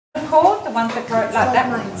the ones that grow like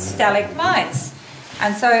that, stalagmites.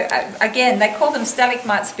 And so again, they call them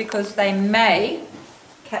stalagmites because they may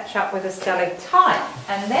catch up with a stalactite,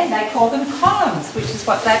 and then they call them columns, which is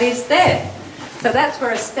what that is there. So that's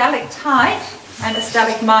where a stalactite and a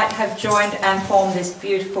stalagmite have joined and formed this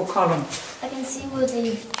beautiful column. I can see where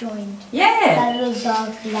they've joined. Yeah. That little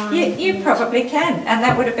dark line. You probably can, and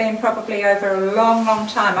that would have been probably over a long, long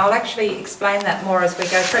time. I'll actually explain that more as we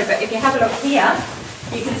go through, but if you have a look here,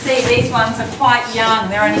 you can see these ones are quite young.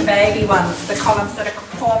 They're only baby ones, the columns that are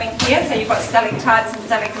forming here. So you've got stalactites and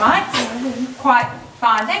stalagmites, quite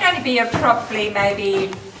fine. They'd only be probably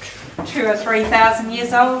maybe 2,000 or 3,000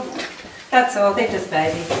 years old. That's all, they're just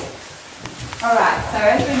babies. Alright, so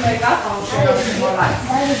as we move up, I'll show you some more lights.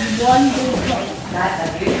 That is one big column. That's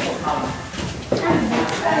a beautiful column.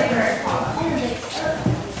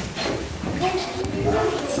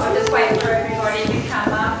 I'll just wait for everybody to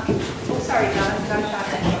come up. Oh, sorry, darling, don't shine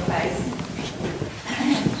that in your face.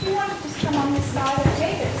 Do you want to just come on this side of me?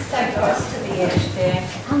 Just stay close to the edge there.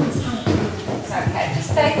 It's okay, just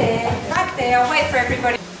stay there, right there. I'll wait for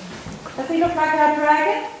everybody. Does he look like our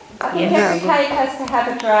dragon? I think every cave has to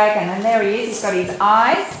have a dragon, and there he is. He's got his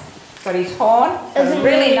eyes, he's got his horn, a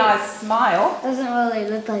really nice smile. Doesn't really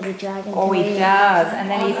look like a dragon. Oh, he does, and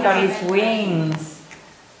then he's got his wings.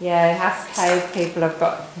 Yeah, us cave people have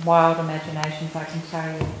got wild imaginations, I can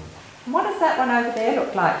tell you. And what does that one over there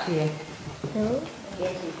look like to you?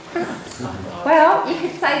 Well, you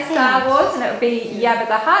could say Star Wars, and it would be Jabba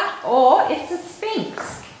the Hutt, or it's a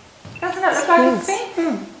Sphinx. Doesn't it look like a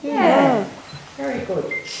Sphinx? Yeah. Very good.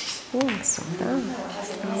 Yes.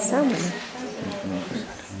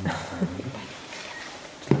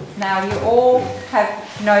 Now you all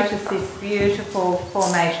have noticed this beautiful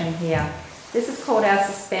formation here. This is called our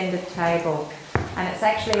suspended table, and it's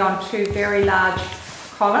actually on two very large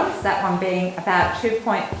columns, that one being about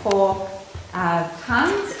 2.4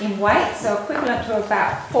 tonnes in weight, so equivalent to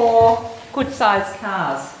about 4 good-sized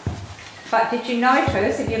cars. But did you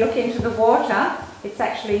notice, if you look into the water, it's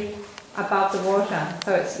actually above the water,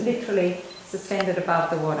 so it's literally suspended above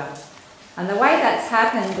the water. And the way that's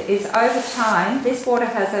happened is over time, this water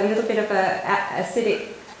has a little bit of an acidic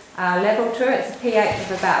level to it. It's a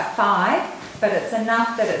pH of about 5, but it's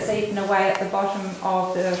enough that it's eaten away at the bottom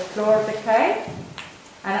of the floor of the cave.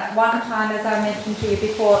 And at one time, as I mentioned to you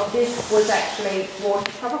before, this was actually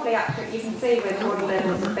water probably up to, you can see where the water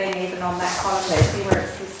levels have been even on that column there, see where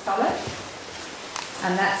it's this coloured?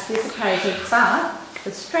 And that's dissipated, but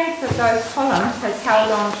the strength of those columns has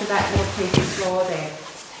held on to that waterproof floor there.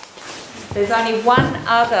 There's only one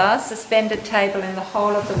other suspended table in the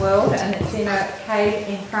whole of the world, and it's in a cave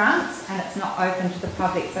in France, and it's not open to the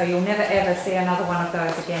public, so you'll never ever see another one of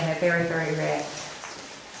those again. They're very, very rare.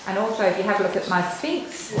 And also, if you have a look at my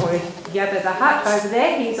Sphinx, or Jabba the Hutt over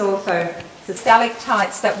there, he's also the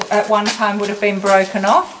stalactites that at one time would have been broken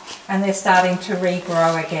off, and they're starting to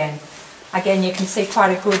regrow again. Again, you can see quite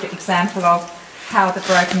a good example of how the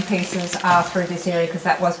broken pieces are through this area, because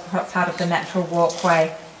that was part of the natural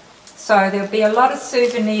walkway. So there'll be a lot of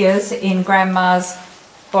souvenirs in Grandma's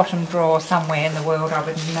bottom drawer somewhere in the world, I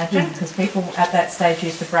would imagine, because people at that stage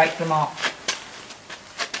used to break them off.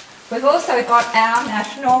 We've also got our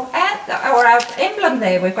national or our emblem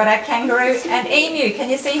there. We've got our kangaroo and emu. Can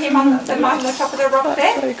you see him on the top of the rock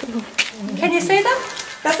there? Can you see them?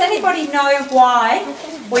 Does anybody know why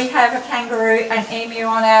we have a kangaroo and emu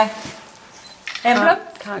on our emblem?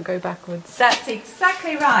 Can't go backwards. That's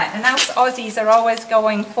exactly right. And us Aussies are always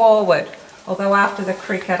going forward. Although after the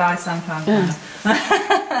cricket, I sometimes don't.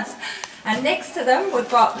 And next to them, we've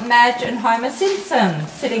got Madge and Homer Simpson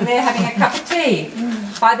sitting there having a cup of tea.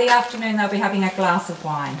 By the afternoon, they'll be having a glass of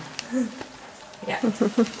wine. Yeah.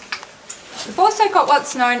 We've also got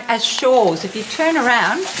what's known as shawls. If you turn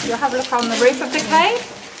around, you'll have a look on the roof of the cave.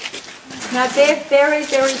 Now, they're very,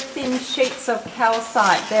 very thin sheets of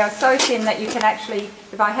calcite. They are so thin that you can actually,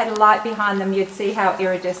 if I had a light behind them, you'd see how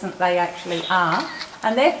iridescent they actually are.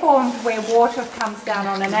 And they're formed where water comes down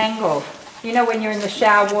on an angle. You know when you're in the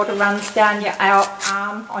shower, water runs down your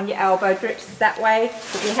arm on your elbow, drips that way.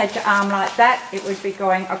 If you had your arm like that, it would be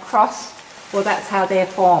going across. Well, that's how they're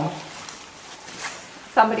formed.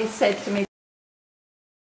 Somebody said to me